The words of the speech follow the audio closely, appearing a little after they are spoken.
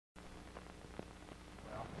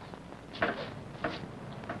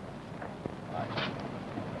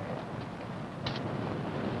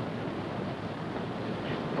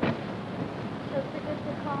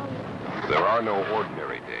are no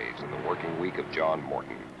ordinary days in the working week of John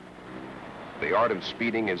Morton. The art of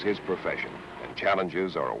speeding is his profession, and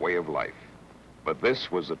challenges are a way of life. But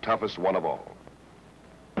this was the toughest one of all.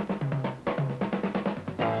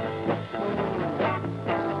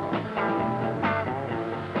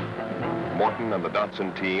 Morton and the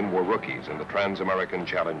Datsun team were rookies in the Trans-American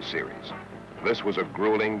Challenge Series. This was a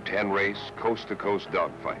grueling 10-race, coast-to-coast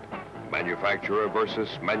dogfight. Manufacturer versus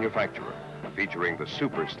manufacturer, featuring the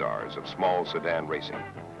superstars of small sedan racing.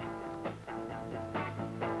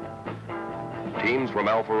 Teams from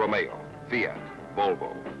Alfa Romeo, Fiat,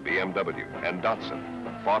 Volvo, BMW, and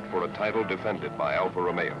Datsun fought for a title defended by Alfa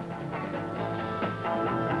Romeo.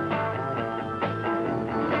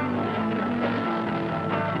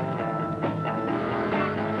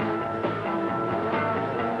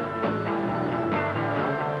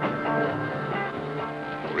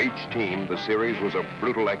 For each team, the series was a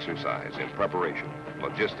brutal exercise in preparation,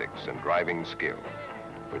 logistics, and driving skill.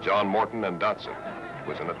 For John Morton and Datsun, it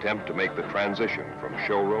was an attempt to make the transition from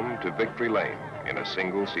showroom to victory lane in a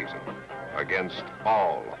single season, against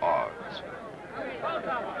all odds.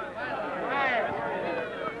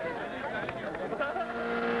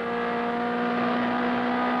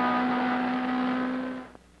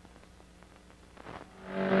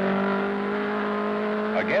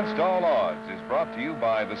 Against All Odds is brought to you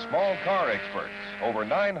by the Small Car Experts, over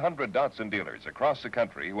 900 Datsun dealers across the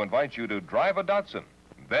country who invite you to drive a Datsun,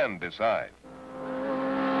 then decide.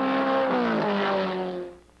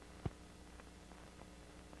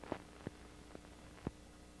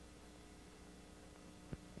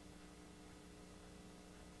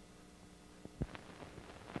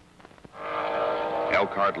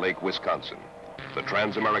 Elkhart Lake, Wisconsin. The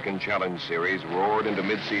Trans-American Challenge Series roared into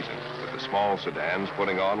mid-season, with the small sedans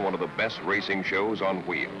putting on one of the best racing shows on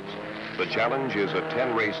wheels. The challenge is a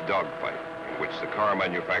 10-race dogfight, in which the car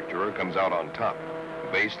manufacturer comes out on top,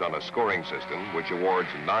 based on a scoring system which awards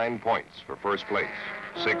 9 points for first place,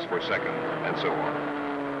 6 for second, and so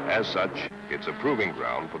on. As such, it's a proving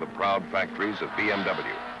ground for the proud factories of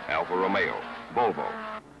BMW, Alfa Romeo, Volvo,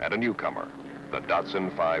 and a newcomer, the Datsun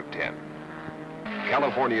 510.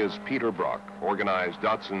 California's Peter Brock organized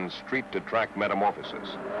Datsun's street-to-track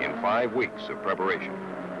metamorphosis in 5 weeks of preparation,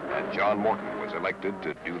 and John Morton was elected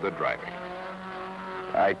to do the driving.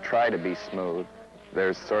 I try to be smooth.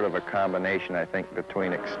 There's sort of a combination, I think,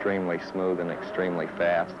 between extremely smooth and extremely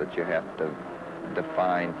fast that you have to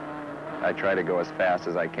define. I try to go as fast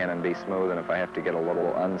as I can and be smooth, and if I have to get a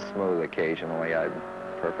little unsmooth occasionally, I'm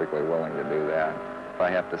perfectly willing to do that. If I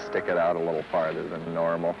have to stick it out a little farther than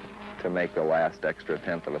normal to make the last extra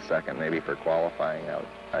tenth of a second, maybe for qualifying out,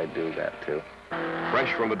 I do that too.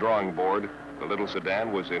 Fresh from the drawing board, the little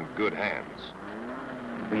sedan was in good hands.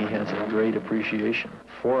 He has a great appreciation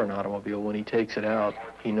for an automobile. When he takes it out,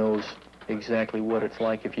 he knows exactly what it's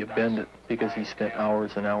like if you bend it, because he spent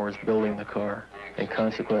hours and hours building the car. And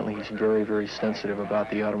consequently, he's very, very sensitive about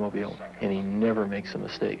the automobile, and he never makes a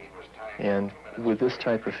mistake. And with this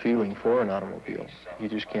type of feeling for an automobile, you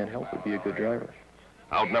just can't help but be a good driver.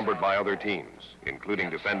 Outnumbered by other teams, including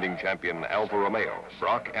defending champion Alfa Romeo,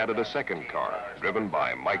 Brock added a second car, driven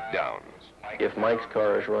by Mike Downs. If Mike's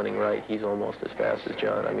car is running right, he's almost as fast as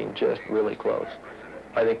John. I mean, just really close.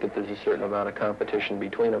 I think that there's a certain amount of competition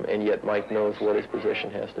between them, and yet Mike knows what his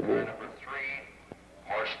position has to be.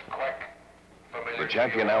 The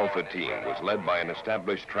champion Alfa team was led by an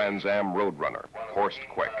established Trans Am roadrunner, Horst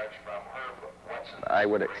Quick. I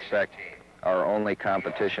would expect our only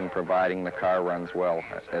competition, providing the car runs well,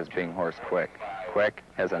 as being Horst Quick. Quick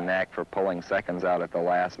has a knack for pulling seconds out at the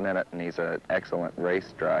last minute, and he's an excellent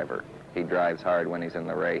race driver. He drives hard when he's in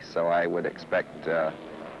the race, so I would expect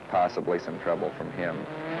possibly some trouble from him.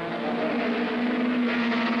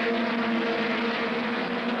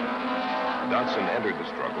 Datsun entered the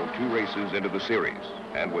struggle 2 races into the series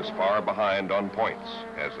and was far behind on points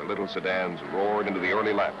as the little sedans roared into the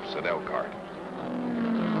early laps at Elkhart.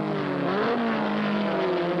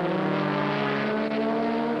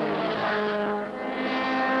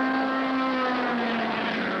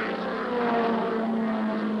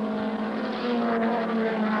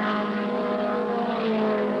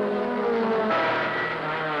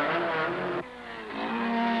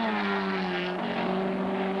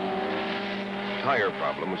 Tire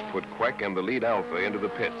problems put Quick and the lead Alfa into the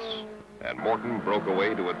pits, and Morton broke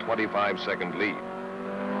away to a 25-second lead.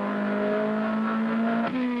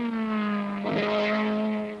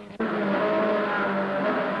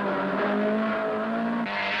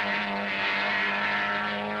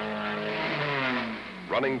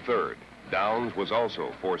 Running third, Downs was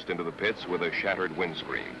also forced into the pits with a shattered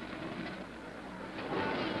windscreen.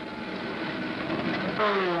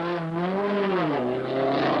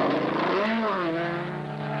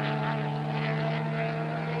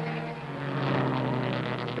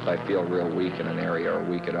 I feel real weak in an area or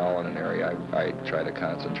weak at all in an area, I try to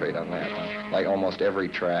concentrate on that one. Like almost every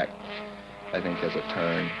track, I think has a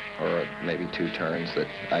turn or maybe 2 turns that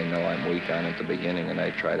I know I'm weak on at the beginning, and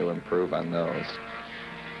I try to improve on those.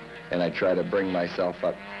 And I try to bring myself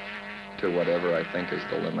up to whatever I think is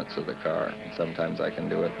the limits of the car. And sometimes I can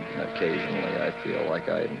do it, and occasionally I feel like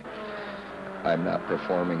I'm not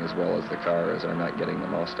performing as well as the car is, or not getting the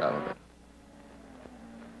most out of it.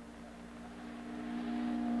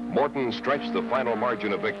 Morton stretched the final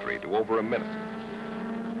margin of victory to over a minute.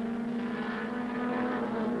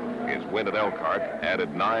 His win at Elkhart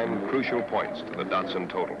added 9 crucial points to the Datsun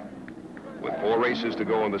total. With 4 races to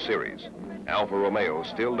go in the series, Alfa Romeo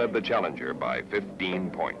still led the Challenger by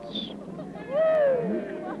 15 points.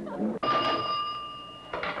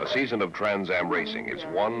 A season of Trans Am racing is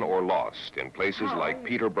won or lost in places like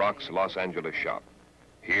Peter Brock's Los Angeles shop.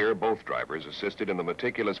 Here, both drivers assisted in the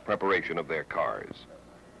meticulous preparation of their cars.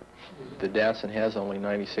 The Datsun has only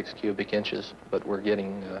 96 cubic inches, but we're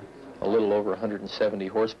getting a little over 170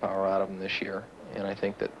 horsepower out of them this year. And I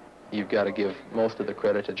think that you've got to give most of the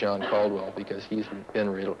credit to John Caldwell, because he's been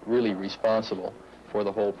really responsible for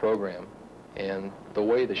the whole program. And the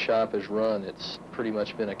way the shop is run, it's pretty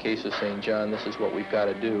much been a case of saying, John, this is what we've got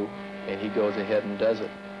to do, and he goes ahead and does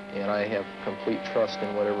it. And I have complete trust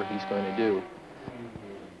in whatever he's going to do.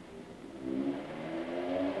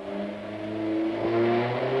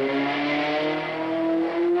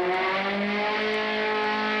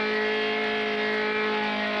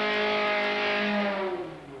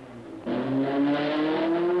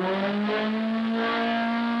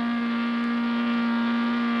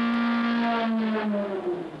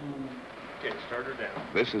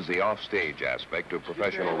 This is the off-stage aspect of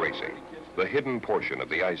professional racing, the hidden portion of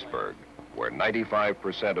the iceberg, where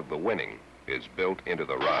 95% of the winning is built into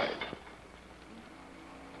the ride.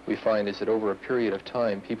 We find is that over a period of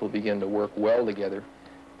time, people begin to work well together,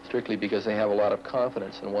 strictly because they have a lot of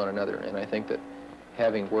confidence in one another. And I think that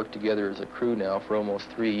having worked together as a crew now for almost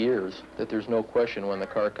 3 years, that there's no question when the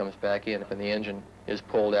car comes back in and the engine is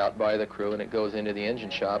pulled out by the crew and it goes into the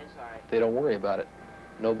engine shop, they don't worry about it.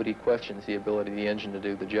 Nobody questions the ability of the engine to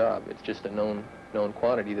do the job. It's just a known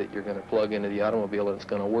quantity that you're going to plug into the automobile and it's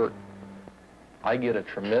going to work. I get a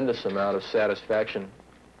tremendous amount of satisfaction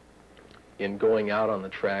in going out on the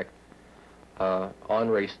track on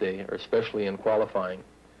race day, or especially in qualifying.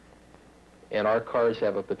 And our cars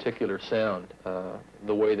have a particular sound.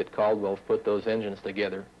 The way that Caldwell put those engines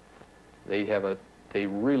together, they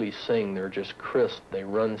really sing. They're just crisp. They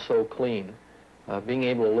run so clean. Being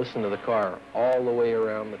able to listen to the car all the way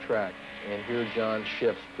around the track and hear John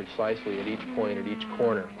shifts precisely at each point, at each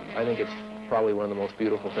corner, I think it's probably one of the most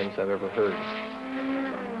beautiful things I've ever heard.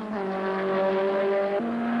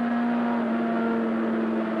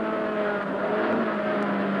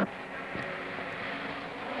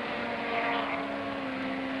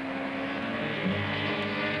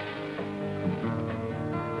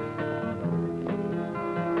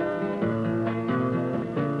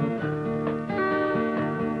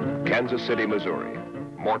 Kansas City, Missouri,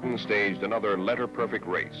 Morton staged another letter-perfect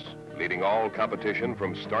race, leading all competition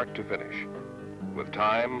from start to finish. With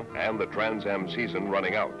time and the Trans Am season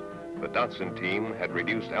running out, the Datsun team had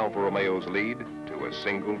reduced Alfa Romeo's lead to a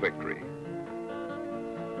single victory.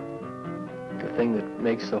 The thing that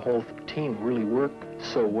makes the whole team really work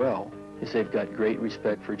so well is they've got great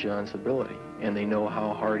respect for John's ability, and they know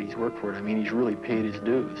how hard he's worked for it. I mean, he's really paid his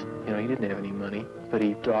dues. You know, he didn't have any money, but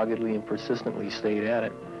he doggedly and persistently stayed at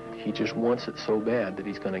it. He just wants it so bad that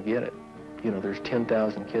he's going to get it. You know, there's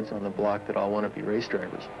 10,000 kids on the block that all want to be race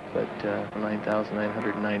drivers, but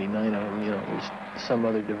 9,999 of them, you know, there's some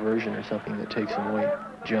other diversion or something that takes them away.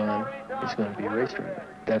 John is going to be a race driver.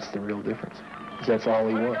 That's the real difference, because that's all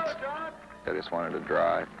he wants. I just wanted to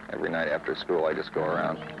drive. Every night after school, I just go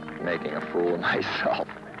around making a fool of myself.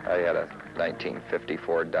 I had a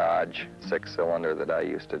 1954 Dodge 6-cylinder that I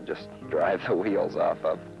used to just drive the wheels off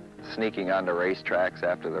of. Sneaking onto racetracks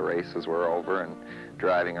after the races were over and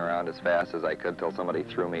driving around as fast as I could till somebody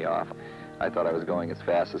threw me off. I thought I was going as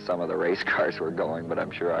fast as some of the race cars were going, but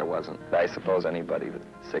I'm sure I wasn't. I suppose anybody that's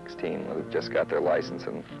 16 who just got their license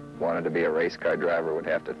and wanted to be a race car driver would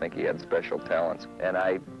have to think he had special talents. And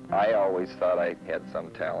I always thought I had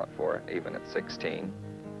some talent for it, even at 16.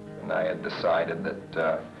 And I had decided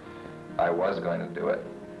that I was going to do it.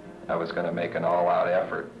 I was going to make an all-out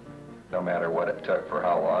effort, no matter what it took, for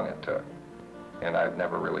how long it took. And I've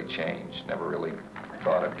never really changed, never really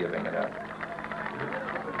thought of giving it up.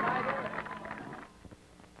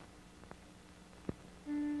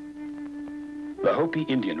 The Hopi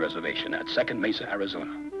Indian Reservation at Second Mesa,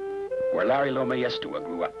 Arizona, where Larry Loma Yestua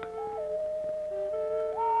grew up.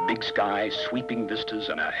 Big sky, sweeping vistas,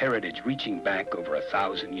 and a heritage reaching back over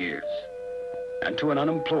 1,000 years. And to an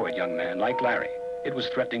unemployed young man like Larry, it was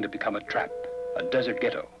threatening to become a trap, a desert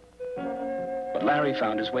ghetto. But Larry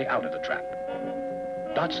found his way out of the trap.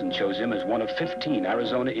 Datsun chose him as one of 15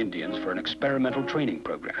 Arizona Indians for an experimental training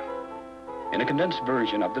program. In a condensed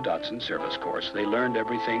version of the Datsun service course, they learned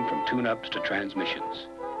everything from tune-ups to transmissions.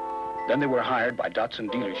 Then they were hired by Datsun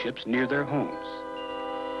dealerships near their homes.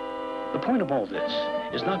 The point of all this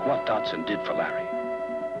is not what Datsun did for Larry.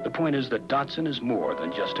 The point is that Datsun is more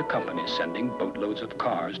than just a company sending boatloads of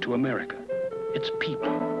cars to America. It's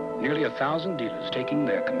people, nearly 1,000 dealers taking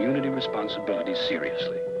their community responsibilities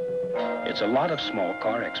seriously. It's a lot of small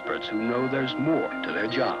car experts who know there's more to their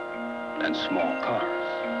job than small cars.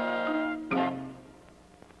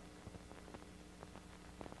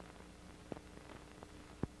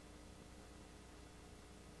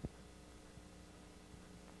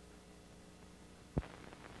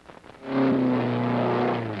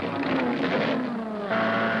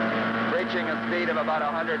 Reaching a speed of about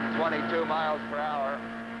 122 miles per hour.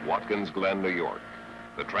 Watkins Glen, New York.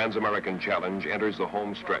 The Trans-American Challenge enters the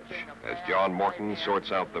home stretch as John Morton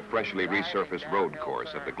sorts out the freshly resurfaced road course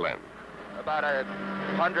at the Glen. About a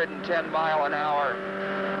 110 mile an hour,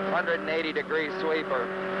 180 degree sweeper,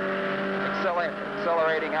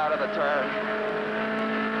 accelerating out of the turn.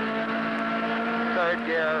 Third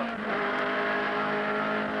gear,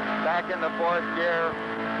 back in the fourth gear,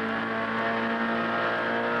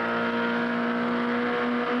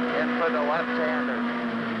 in for the left-hander.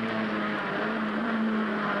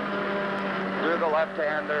 Through the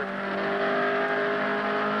left-hander.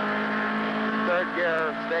 Third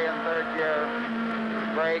gear, stay in third gear.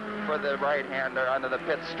 Brake for the right-hander onto the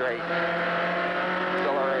pit straight.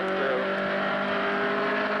 Accelerate through.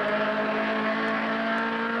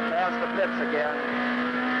 Past the pits again.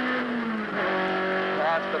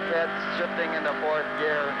 Past the pits, shifting into fourth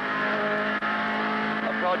gear.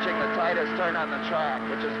 Approaching the tightest turn on the track,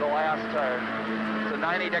 which is the last turn. It's a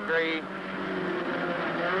 90-degree,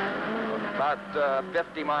 about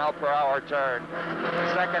 50 mile per hour turn.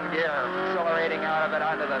 Second gear, accelerating out of it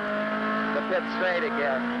onto the pit straight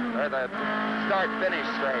again, or the start-finish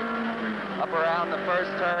straight. Up around the first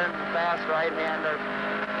turn, fast right-hander.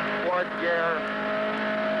 Fourth gear,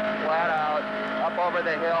 flat out, up over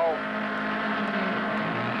the hill.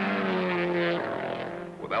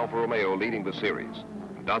 With Alfa Romeo leading the series,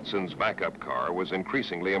 Datsun's backup car was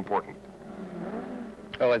increasingly important.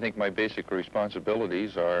 Well, I think my basic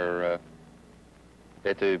responsibilities are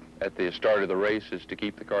at the start of the race is to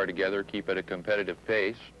keep the car together, keep at a competitive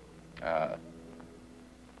pace,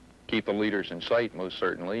 keep the leaders in sight, most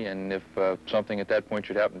certainly, and if something at that point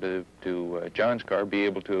should happen to John's car, be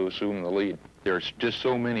able to assume the lead. There's just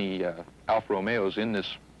so many Alfa Romeos in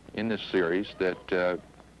this series that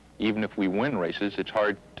even if we win races, it's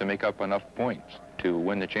hard to make up enough points to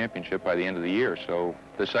win the championship by the end of the year. So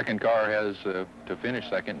the second car has to finish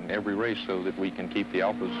second in every race so that we can keep the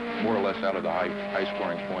Alfas more or less out of the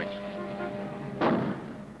high-scoring points.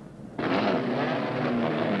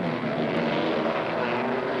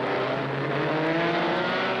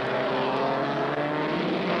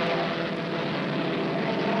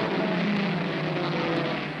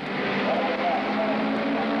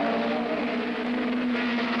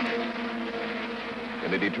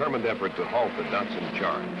 In a determined effort to halt the Datsun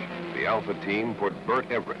charge, the Alfa team put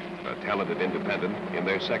Bert Everett, a talented independent, in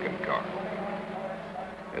their second car.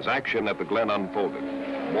 As action at the Glen unfolded,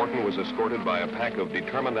 Morton was escorted by a pack of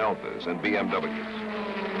determined Alfas and BMWs.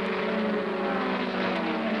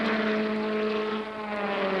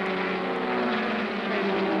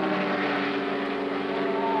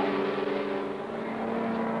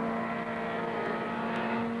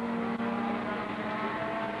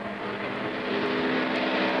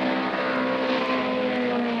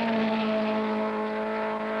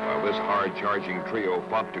 Hard-charging trio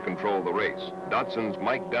fought to control the race. Datsun's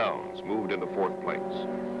Mike Downs moved into fourth place.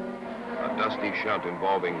 A dusty shunt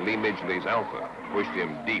involving Lee Midgley's Alfa pushed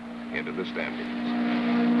him deep into the standings.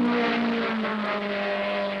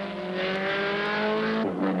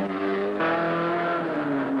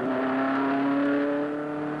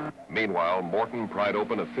 Meanwhile, Morton pried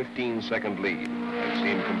open a 15-second lead and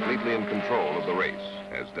seemed completely in control of the race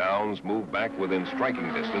as Downs moved back within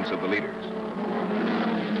striking distance of the leaders.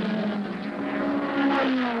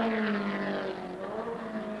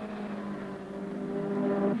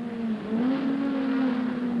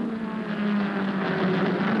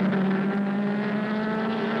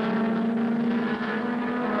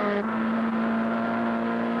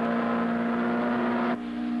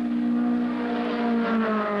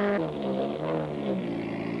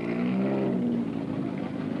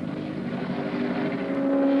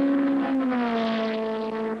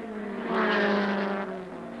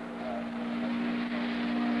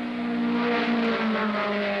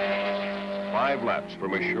 5 laps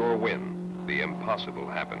from a sure win, the impossible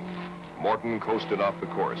happened. Morton coasted off the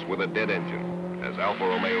course with a dead engine as Alfa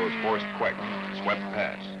Romeo's Horst Queck swept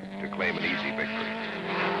past to claim an easy victory.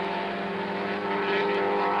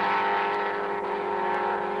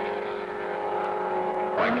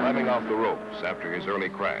 By climbing off the ropes after his early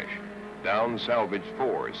crash, Downs salvaged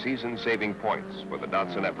 4 season-saving points for the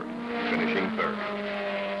Datsun effort, finishing 3rd.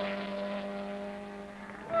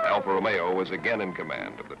 Alfa Romeo was again in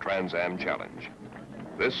command of the Trans Am Challenge.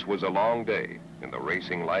 This was a long day in the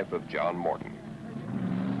racing life of John Morton.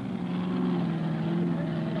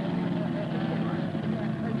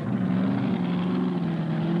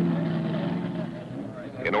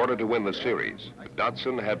 In order to win the series,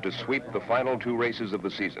 Datsun had to sweep the final 2 races of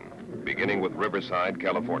the season, beginning with Riverside,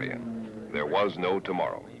 California. There was no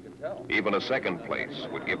tomorrow. Even a 2nd place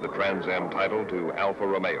would give the Trans Am title to Alfa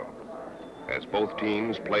Romeo. As both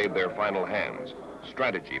teams played their final hands,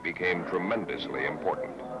 strategy became tremendously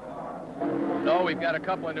important. No, we've got a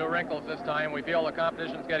couple of new wrinkles this time. We feel the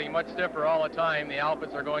competition's getting much stiffer all the time. The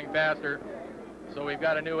Alphas are going faster. So we've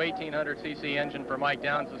got a new 1800cc engine for Mike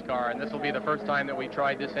Downs' car, and this will be the first time that we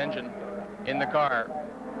tried this engine in the car.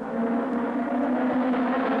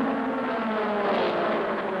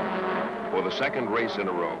 For the 2nd race in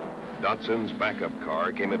a row, Datsun's backup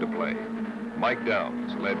car came into play. Mike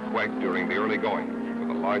Downs led Queck during the early going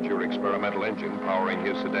with a larger experimental engine powering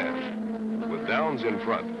his sedan. With Downs in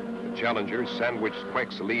front, the Challenger sandwiched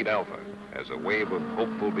Queck's lead Alpha as a wave of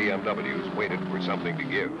hopeful BMWs waited for something to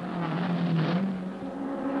give.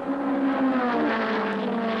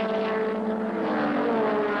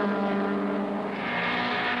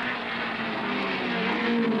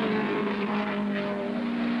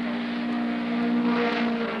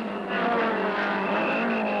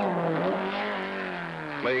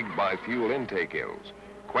 Plagued by fuel intake ills,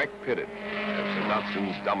 Queck pitted as the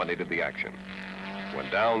Datsuns dominated the action. When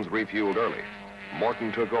Downs refueled early,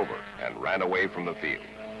 Morton took over and ran away from the field.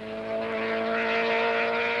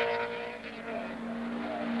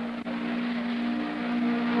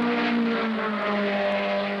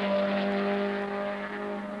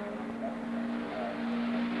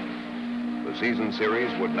 The season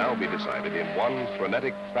series would now be decided in one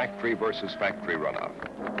frenetic factory versus factory runoff.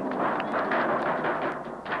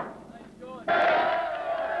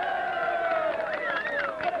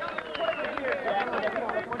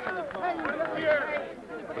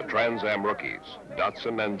 Trans Am rookies,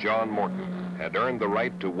 Datsun and John Morton, had earned the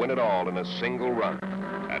right to win it all in a single run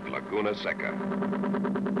at Laguna Seca.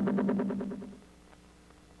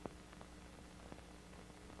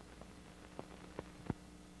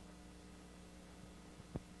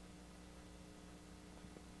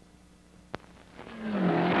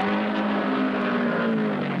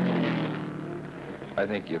 I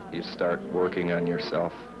think you start working on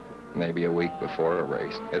yourself maybe a week before a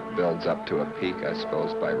race. It builds up to a peak, I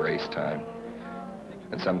suppose, by race time.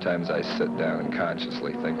 And sometimes I sit down and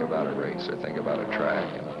consciously think about a race or think about a track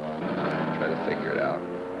and try to figure it out,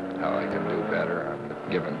 how I can do better on a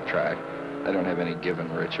given track. I don't have any given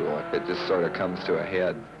ritual. It just sort of comes to a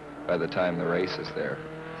head by the time the race is there.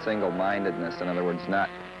 Single-mindedness, in other words, not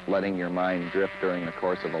letting your mind drift during the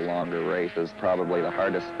course of a longer race, is probably the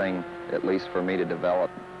hardest thing, at least for me, to develop.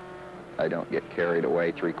 I don't get carried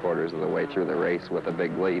away 3/4 of the way through the race with a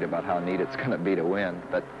big lead about how neat it's going to be to win.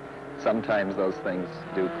 But sometimes those things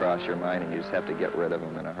do cross your mind and you just have to get rid of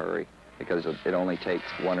them in a hurry because it only takes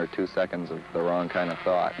 1 or 2 seconds of the wrong kind of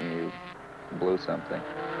thought and you blew something.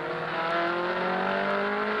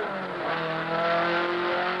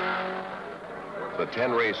 The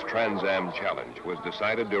 10-race Trans Am Challenge was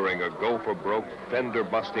decided during a go-for-broke,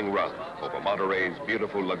 fender-busting run over Monterey's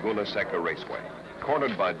beautiful Laguna Seca Raceway.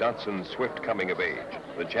 Cornered by Datsun's swift coming of age,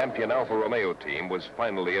 the champion Alfa Romeo team was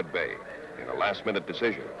finally at bay. In a last-minute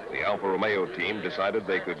decision, the Alfa Romeo team decided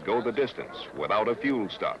they could go the distance without a fuel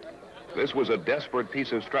stop. This was a desperate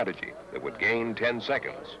piece of strategy that would gain 10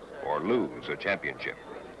 seconds or lose a championship.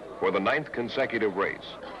 For the 9th consecutive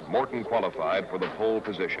race, Morton qualified for the pole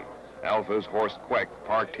position. Alfa's Horst Queck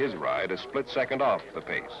parked his ride a split second off the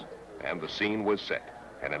pace, and the scene was set.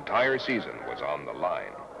 An entire season was on the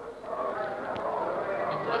line.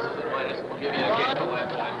 Pluses and minuses will give you a game at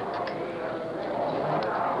last time.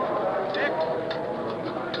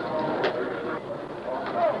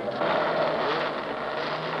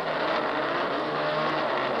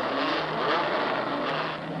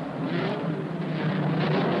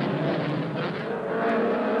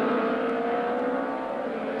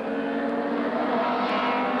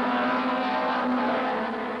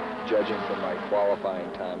 Judging from my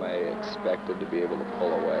qualifying time, I expected to be able to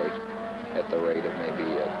pull away. at the rate of maybe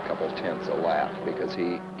a couple tenths a lap, because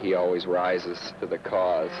he always rises to the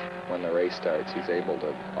cause. When the race starts, he's able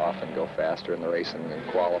to often go faster in the racing than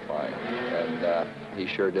qualifying. And he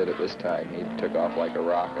sure did it this time. He took off like a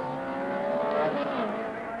rocket.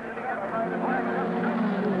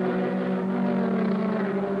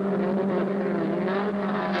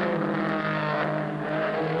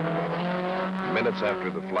 Minutes after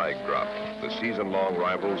the flag dropped, the season-long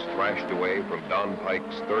rivals thrashed away from Don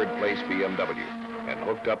Pike's third-place BMW and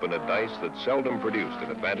hooked up in a dice that seldom produced an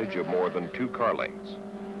advantage of more than 2 car lengths.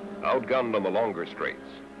 Outgunned on the longer straights,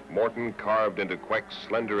 Morton carved into Queck's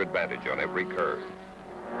slender advantage on every curve.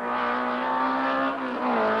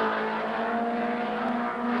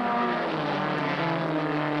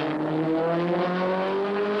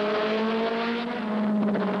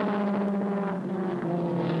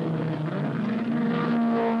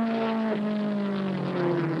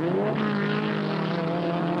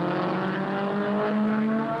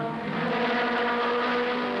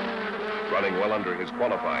 Well under his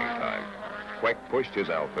qualifying time, Queck pushed his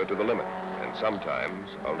Alpha to the limit, and sometimes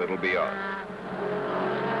a little beyond.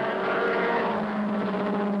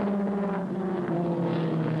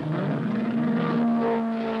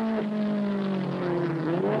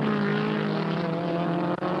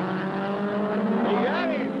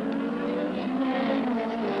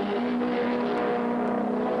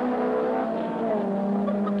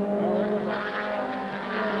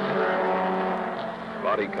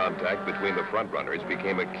 Body contact between the front runners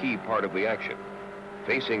became a key part of the action.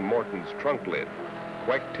 Facing Morton's trunk lid,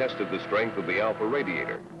 Queck tested the strength of the Alpha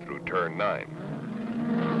radiator through turn 9.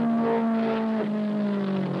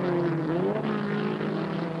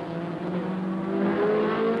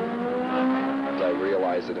 I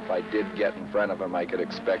realized that if I did get in front of him, I could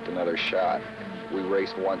expect another shot. We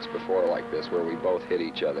raced once before like this, where we both hit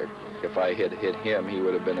each other. If I had hit him, he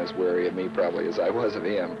would have been as wary of me probably as I was of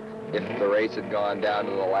him. If the race had gone down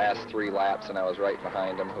to the last 3 laps and I was right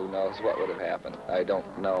behind him, who knows what would have happened. I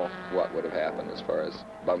don't know what would have happened as far as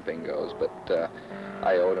bumping goes, but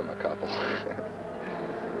I owed him a couple.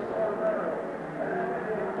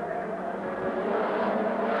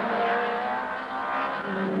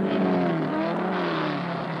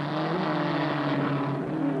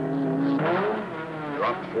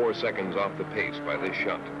 Dropped 4 seconds off the pace by this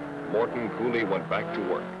shunt, Morton coolly went back to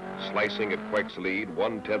work, slicing at Queck's lead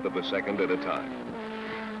 1/10 of a second at a time.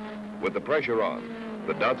 With the pressure on,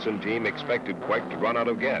 the Datsun team expected Queck to run out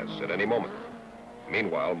of gas at any moment.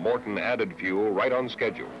 Meanwhile, Morton added fuel right on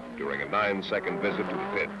schedule during a 9-second visit to the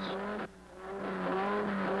pits.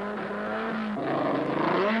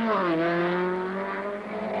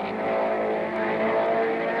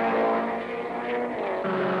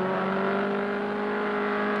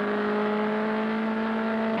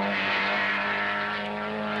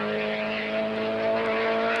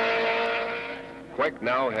 Queck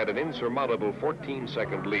now had an insurmountable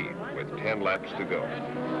 14-second lead with 10 laps to go.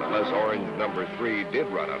 Unless orange number 3 did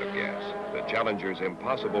run out of gas, the challenger's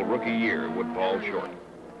impossible rookie year would fall short.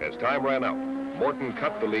 As time ran out, Morton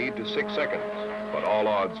cut the lead to 6 seconds, but all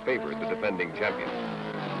odds favored the defending champion.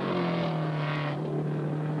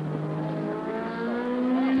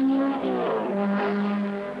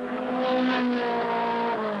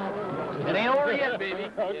 It ain't over yet, baby.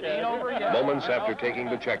 It ain't over yet. Moments after taking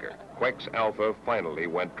the checker, Queck's Alpha finally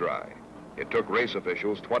went dry. It took race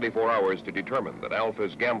officials 24 hours to determine that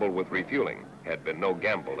Alpha's gamble with refueling had been no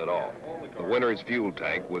gamble at all. The winner's fuel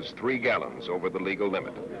tank was 3 gallons over the legal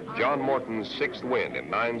limit. John Morton's 6th win in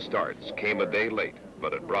 9 starts came a day late,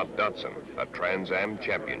 but it brought Datsun a Trans Am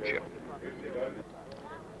championship.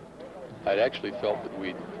 I'd actually felt that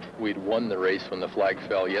we'd won the race when the flag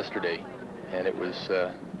fell yesterday, and it was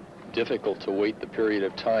difficult to wait the period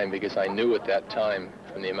of time, because I knew at that time,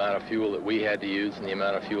 from the amount of fuel that we had to use and the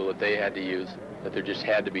amount of fuel that they had to use, that there just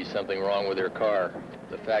had to be something wrong with their car.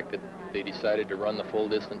 The fact that they decided to run the full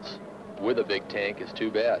distance with a big tank is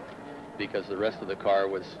too bad, because the rest of the car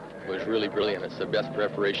was really brilliant. It's the best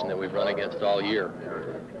preparation that we've run against all year.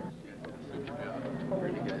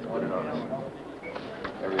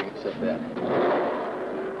 Everything except that.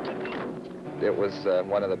 It was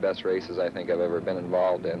one of the best races I think I've ever been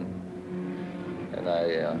involved in. And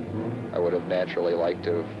I would have naturally liked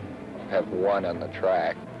to have won on the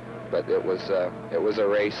track, but it was a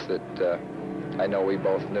race that I know we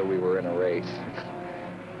both knew we were in a race.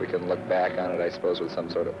 We can look back on it, I suppose, with some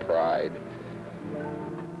sort of pride.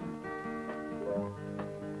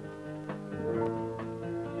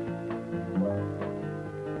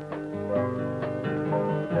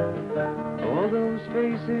 All those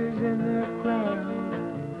faces in the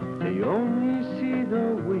crowd, they only see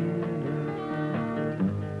the winner.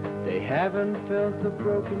 They haven't felt the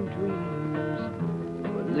broken dreams,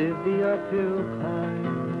 but lived the uphill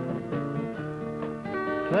climb.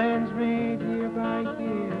 Plans made year by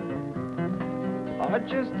year are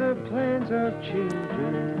just the plans of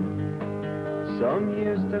children. Some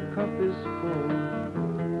years the cup is full,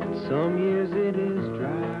 and some years it is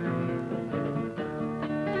dry.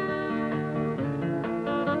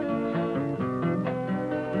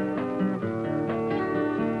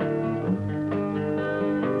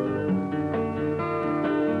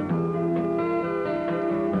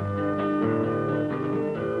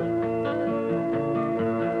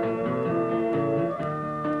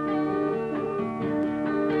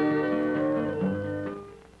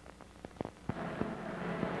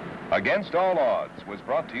 Against All Odds was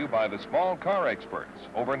brought to you by the Small Car Experts,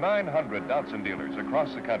 over 900 Datsun dealers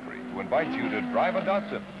across the country, to invite you to drive a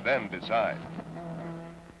Datsun, then decide.